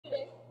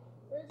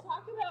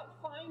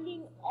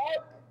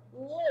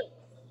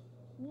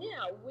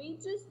Now, we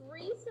just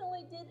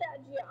recently did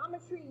that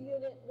geometry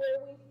unit where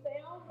we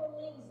found the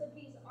lengths of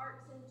these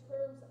arcs in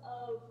terms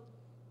of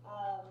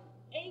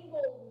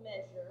angle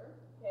measure.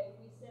 Okay,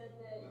 we said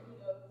that, if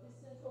this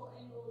central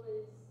angle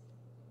is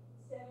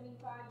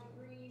 75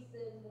 degrees,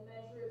 then the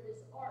measure of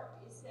this arc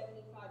is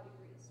 75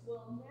 degrees.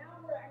 Well,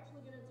 now we're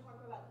actually going to talk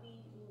about the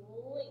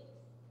length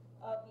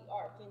of the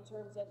arc in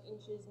terms of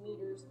inches,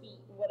 meters,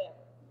 feet,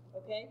 whatever.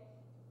 Okay?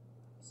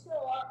 So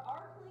our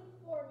arc length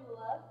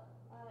formula,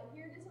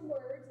 here it is in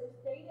words. If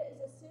theta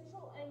is a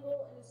central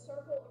angle in a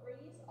circle of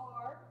radius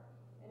r,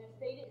 and if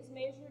theta is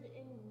measured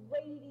in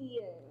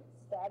radians,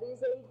 that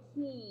is a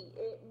key.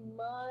 It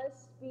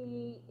must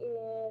be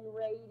in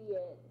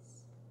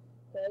radians.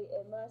 Okay,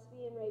 it must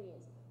be in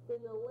radians.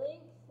 Then the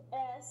length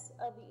S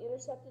of the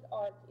intercepted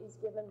arc is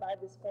given by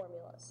this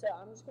formula. So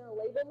I'm just going to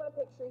label my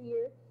picture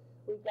here.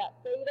 We've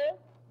got theta,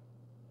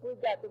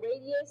 we've got the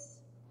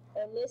radius,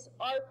 and this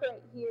arc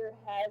right here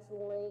has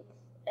length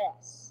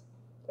S.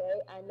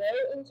 Okay, I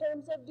know in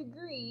terms of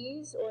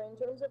degrees or in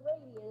terms of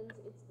radians,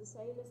 it's the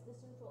same as the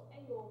central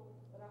angle,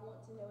 but I want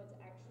to know its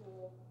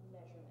actual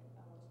measurement.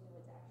 I want to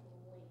know its actual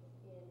length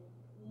in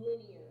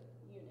linear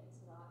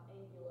units, not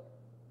angular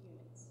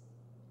units.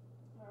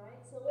 All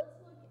right, so let's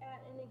look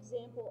at an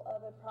example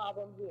of a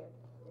problem here.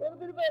 A little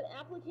bit of an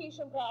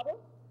application problem.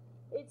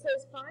 It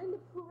says find the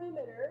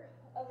perimeter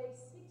of a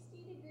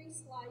 60-degree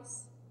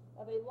slice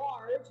of a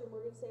large, and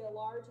we're going to say a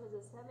large has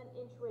a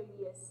 7-inch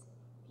radius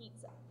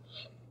pizza.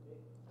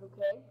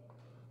 Okay.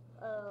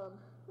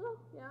 Well,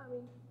 yeah, I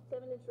mean,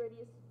 7-inch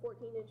radius,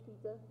 14-inch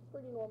pizza.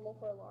 Pretty normal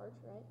for a large,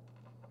 right?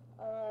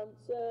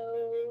 So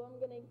I'm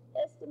going to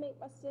estimate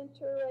my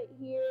center right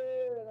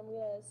here, and I'm going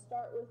to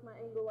start with my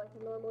angle like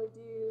I normally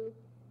do.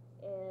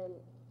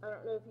 And I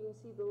don't know if you can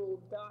see the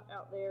little dot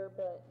out there,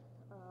 but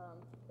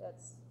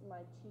that's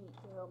my cheat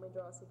to help me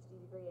draw a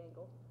 60-degree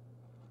angle.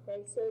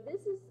 Okay, so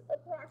this is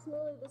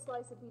approximately the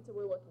slice of pizza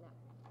we're looking at.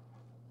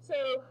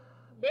 So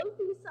both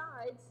these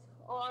sides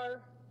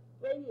are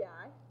radii,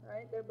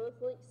 right? They're both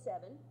length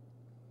 7.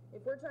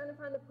 If we're trying to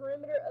find the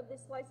perimeter of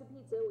this slice of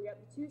pizza, we got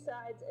the two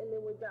sides, and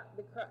then we've got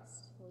the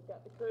crust. We've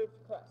got the curved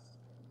crust.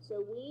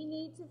 So we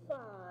need to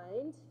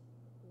find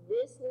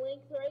this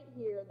length right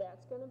here.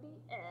 That's going to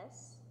be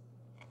S.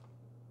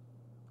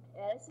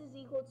 S is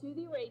equal to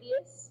the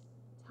radius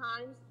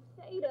times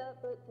theta,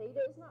 but theta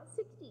is not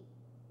 60.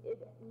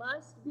 It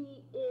must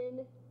be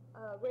in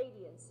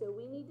radians. So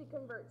we need to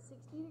convert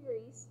 60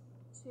 degrees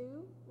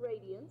to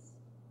radians.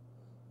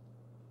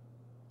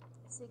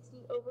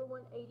 60 over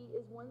 180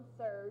 is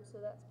 1/3, so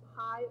that's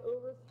pi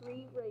over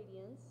 3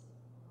 radians.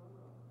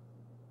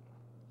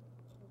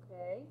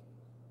 Okay,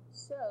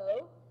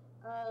 so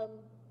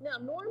now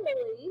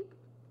normally,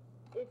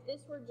 if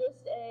this were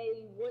just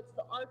a what's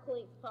the arc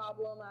length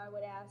problem, I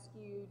would ask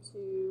you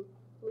to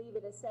leave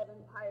it as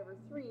 7 pi over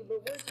 3,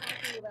 but we're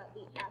talking about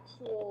the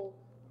actual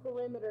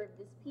perimeter of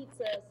this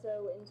pizza,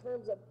 so in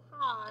terms of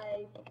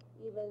pi,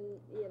 even,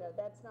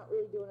 that's not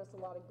really doing us a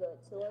lot of good.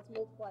 So let's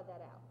multiply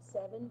that out.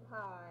 7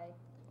 pi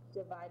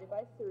divided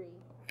by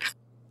 3,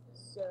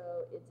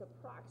 so it's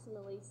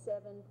approximately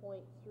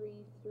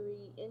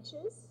 7.33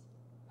 inches.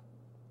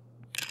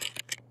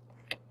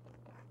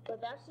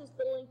 But that's just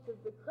the length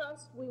of the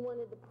crust. We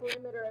wanted the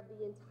perimeter of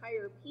the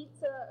entire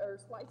pizza, or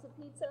slice of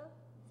pizza,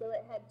 so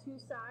it had two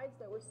sides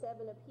that were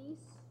 7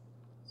 apiece.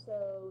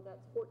 So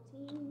that's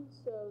 14.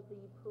 So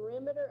the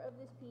perimeter of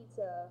this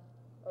pizza,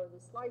 or the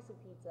slice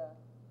of pizza,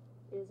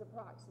 is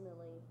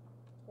approximately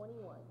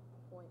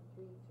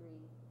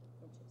 21.33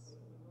 inches.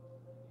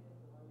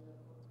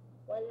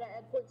 Why did I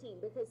add 14?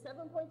 Because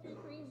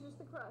 7.33 is just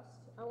the crust.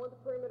 I want the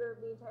perimeter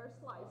of the entire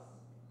slice,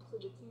 so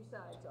the two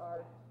sides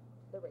are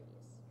the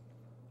radius.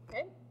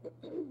 Okay?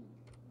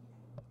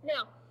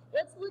 Now,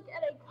 let's look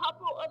at a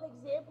couple of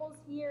examples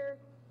here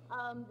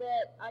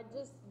that I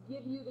just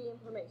give you the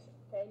information.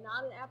 Okay,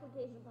 not an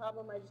application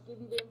problem, I just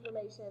give you the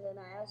information and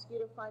I ask you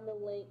to find the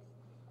length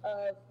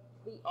of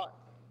the arc.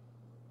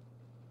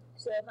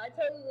 So if I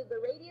tell you that the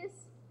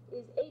radius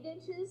is 8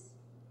 inches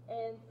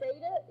and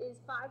theta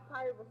is 5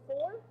 pi over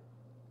 4,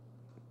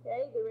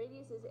 okay, the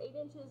radius is 8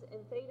 inches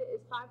and theta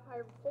is 5 pi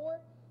over 4,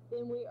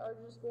 then we are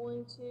just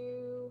going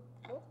to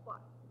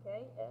multiply.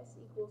 Okay, S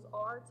equals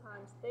R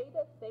times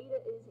theta. Theta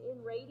is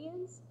in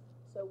radians,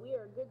 so we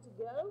are good to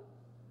go.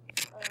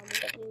 We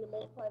just need to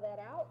multiply that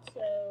out.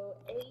 So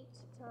 8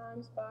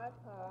 times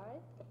 5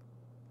 pi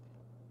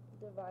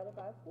divided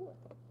by 4.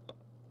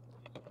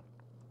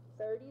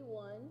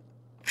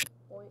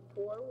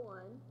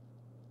 31.41,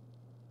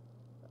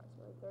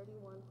 approximately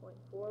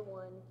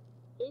 31.41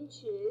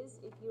 inches.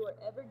 If you are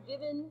ever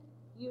given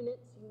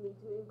units, you need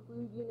to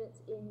include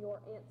units in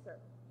your answer.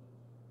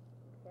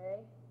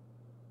 Okay?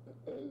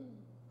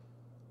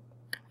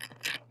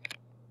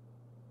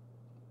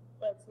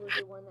 Let's look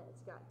at one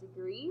that's got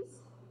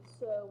degrees.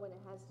 So when it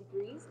has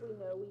degrees, we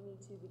know we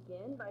need to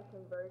begin by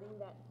converting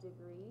that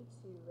degree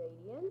to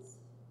radians.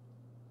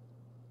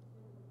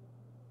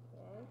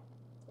 Okay,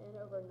 10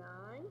 over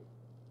 9.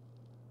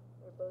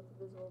 They're both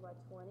divisible by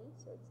 20,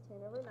 so it's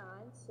 10 over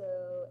 9.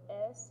 So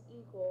S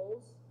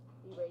equals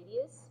the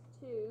radius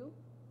 2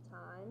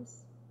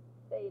 times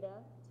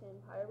theta 10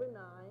 pi over 9,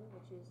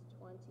 which is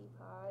 20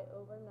 pi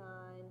over 9,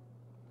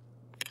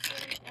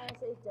 and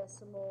as a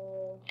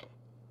decimal,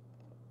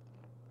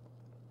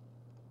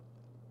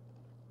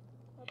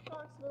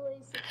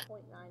 approximately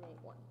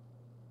 6.981.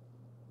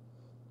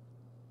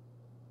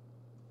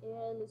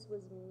 And this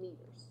was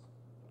meters.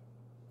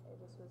 Okay,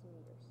 this was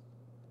meters.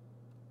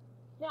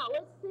 Now,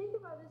 let's think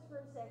about this for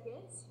a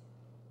second.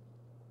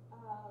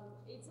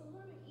 It's a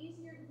little bit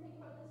easier to think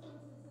about this one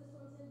since this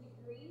one's in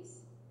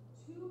degrees.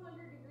 200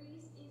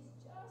 degrees is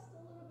just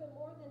a little bit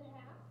more than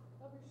half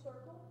of your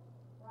circle,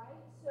 right?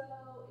 So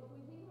if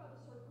we think about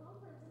the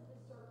circumference of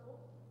this circle,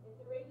 if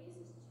the radius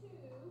is 2,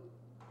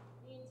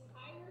 the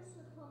entire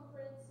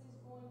circumference is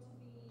going to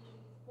be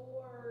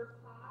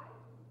 4 pi.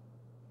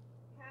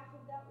 Half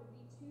of that would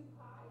be 2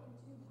 pi, and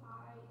 2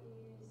 pi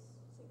is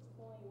 6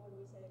 point, what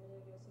did we say a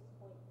minute ago,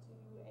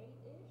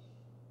 6.28-ish.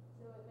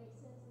 So it makes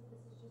sense that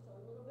this is just a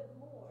little bit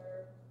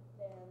more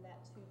than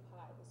that 2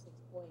 pi, the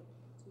 6.28.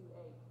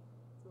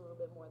 It's a little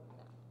bit more than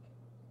that.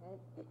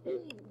 Okay?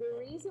 The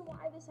reason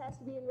why this has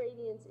to be in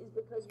radians is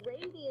because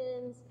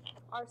radians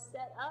are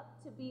set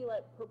up to be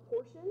like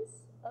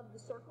proportions of the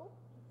circle.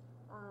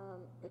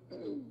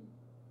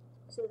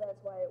 So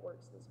that's why it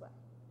works this way.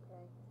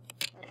 Okay?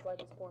 That's why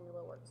this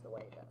formula works the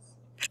way it does.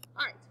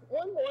 All right,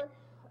 one more.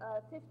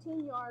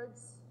 15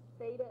 yards,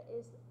 theta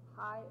is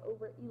pi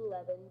over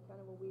 11.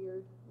 Kind of a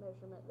weird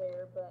measurement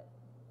there, but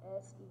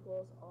S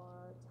equals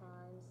R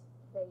times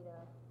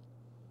theta.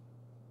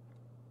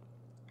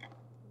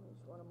 You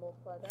just want to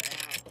multiply that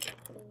out.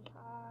 15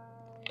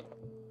 pi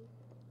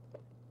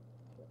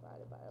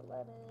divided by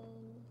 11.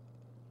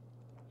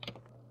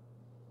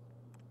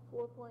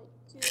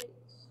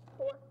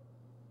 4.284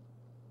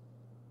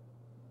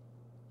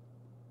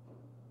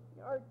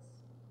 yards.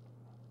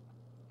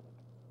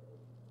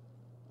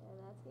 And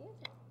that's the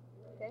answer.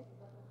 Okay?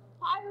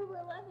 Pi over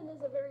 11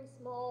 is a very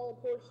small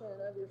portion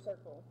of your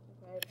circle.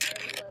 Okay? Pi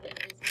over 11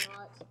 is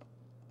not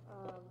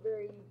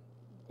very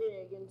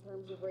big in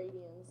terms of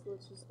radians.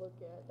 Let's just look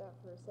at that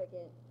for a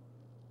second.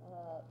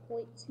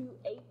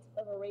 0.28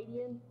 of a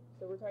radian.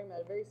 So we're talking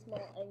about a very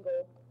small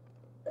angle.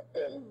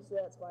 So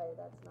that's why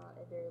that's not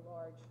a very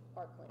large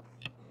arc length.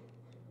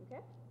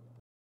 Okay?